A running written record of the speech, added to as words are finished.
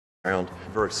Around.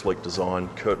 Very sleek design,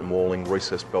 curtain walling,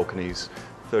 recessed balconies,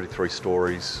 33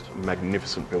 stories,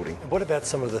 magnificent building. And what about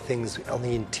some of the things on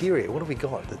the interior? What have we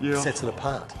got that sets it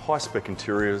apart? High-spec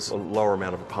interiors, a lower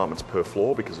amount of apartments per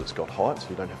floor because it's got height, so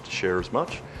you don't have to share as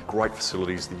much. Great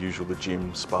facilities, the usual, the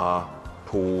gym, spa,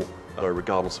 pool,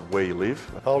 regardless of where you live.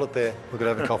 Hold it there. We're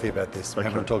going to have a coffee about this. We're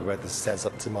going to talk about this. Sounds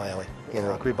up to my alley. You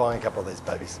know, we're buying a couple of these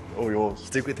babies. All yours.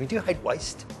 Stick with me. Do you hate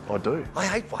waste? I do. I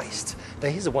hate waste. Now,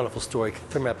 here's a wonderful story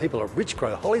from our people at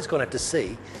Richgro. Holly's gone out to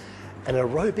see an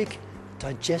aerobic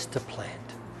digester plant.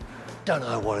 Don't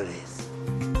know what it is.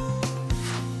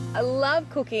 I love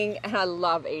cooking and I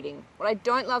love eating. What I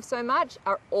don't love so much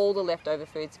are all the leftover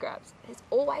food scraps. There's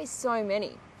always so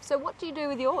many. So what do you do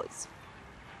with yours?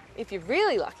 If you're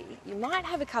really lucky, you might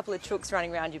have a couple of chooks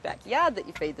running around your backyard that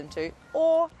you feed them to,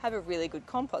 or have a really good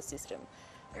compost system.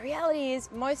 The reality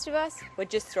is, most of us, we're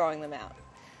just throwing them out.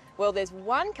 Well, there's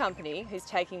one company who's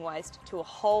taking waste to a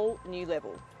whole new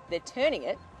level. They're turning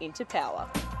it into power.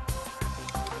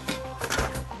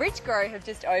 Richgro have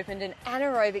just opened an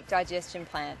anaerobic digestion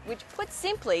plant, which put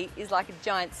simply is like a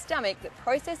giant stomach that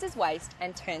processes waste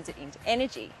and turns it into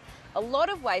energy. A lot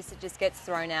of waste that just gets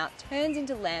thrown out turns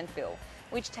into landfill,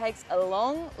 which takes a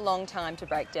long, long time to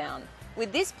break down.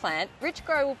 With this plant,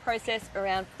 Richgro will process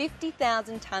around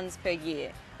 50,000 tonnes per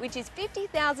year, which is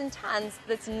 50,000 tonnes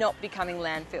that's not becoming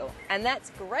landfill. And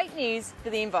that's great news for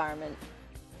the environment.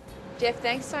 Jeff,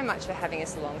 thanks so much for having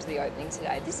us along to the opening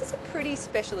today. This is a pretty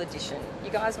special edition.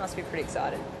 You guys must be pretty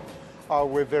excited. Oh,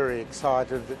 we're very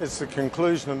excited. It's the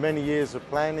conclusion of many years of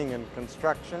planning and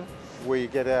construction. We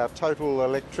get our total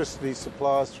electricity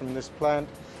supplies from this plant,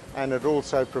 and it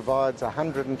also provides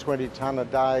 120 tonne a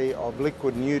day of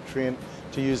liquid nutrient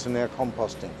to use in our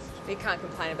composting. You can't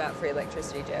complain about free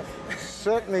electricity, Jeff.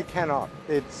 Certainly cannot.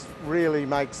 It really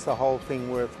makes the whole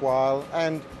thing worthwhile,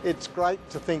 and it's great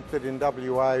to think that in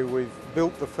WA we've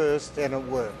built the first and it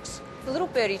works. The little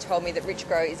birdie told me that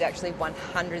Richgro is actually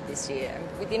 100 this year,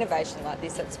 and with innovation like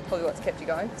this, that's probably what's kept you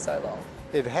going for so long.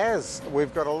 It has.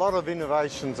 We've got a lot of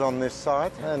innovations on this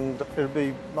site, and it'll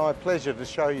be my pleasure to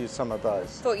show you some of those.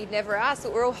 Thought you'd never ask,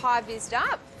 but we're all high-vised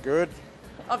up. Good.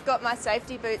 I've got my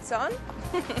safety boots on.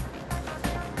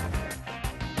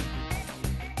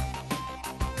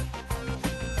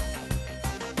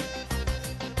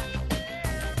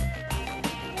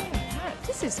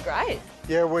 This is great.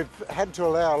 Yeah, we've had to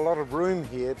allow a lot of room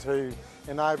here to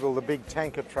enable the big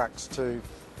tanker trucks to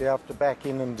be able to back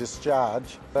in and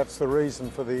discharge. That's the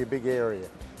reason for the big area.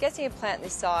 Guessing a plant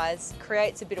this size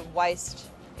creates a bit of waste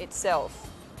itself.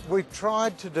 We've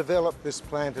tried to develop this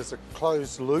plant as a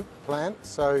closed-loop plant,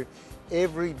 so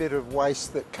every bit of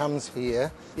waste that comes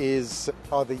here is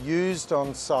either used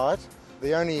on site.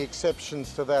 The only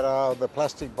exceptions to that are the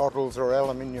plastic bottles or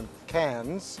aluminium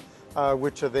cans,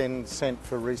 which are then sent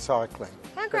for recycling.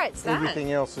 How great's that?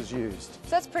 Everything else is used.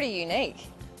 So that's pretty unique.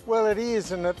 Well, it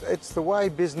is, and it's the way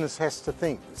business has to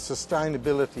think.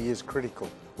 Sustainability is critical.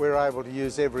 We're able to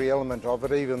use every element of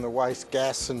it, even the waste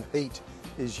gas and heat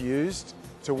is used.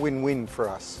 It's a win-win for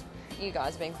us. You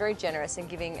guys have been very generous in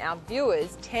giving our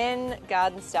viewers 10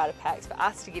 garden starter packs for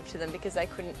us to give to them because they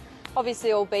couldn't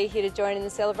obviously all be here to join in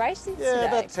the celebrations today. Yeah,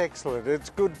 that's excellent.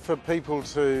 It's good for people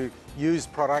to use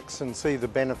products and see the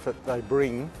benefit they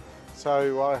bring.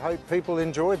 So I hope people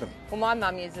enjoy them. Well, my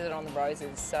mum uses it on the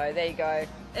roses, so there you go.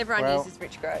 Everyone uses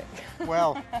Richgro.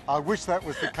 Well, I wish that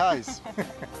was the case.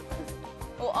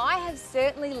 Well, I have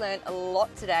certainly learnt a lot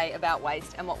today about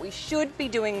waste and what we should be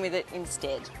doing with it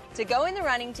instead. To go in the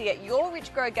running to get your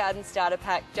Richgro Garden Starter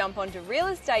Pack, jump onto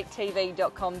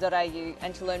realestatetv.com.au,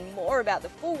 and to learn more about the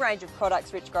full range of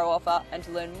products Richgro offer and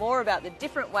to learn more about the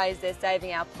different ways they're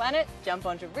saving our planet, jump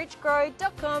onto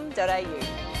richgro.com.au.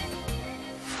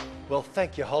 Well,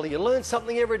 thank you, Holly. You learn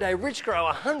something every day. Richgro,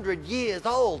 100 years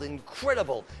old.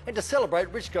 Incredible. And to celebrate,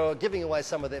 Richgro are giving away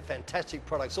some of their fantastic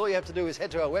products. All you have to do is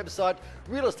head to our website,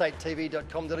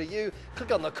 realestatetv.com.au,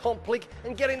 click on the comp link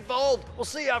and get involved. We'll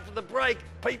see you after the break.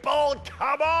 People,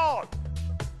 come on!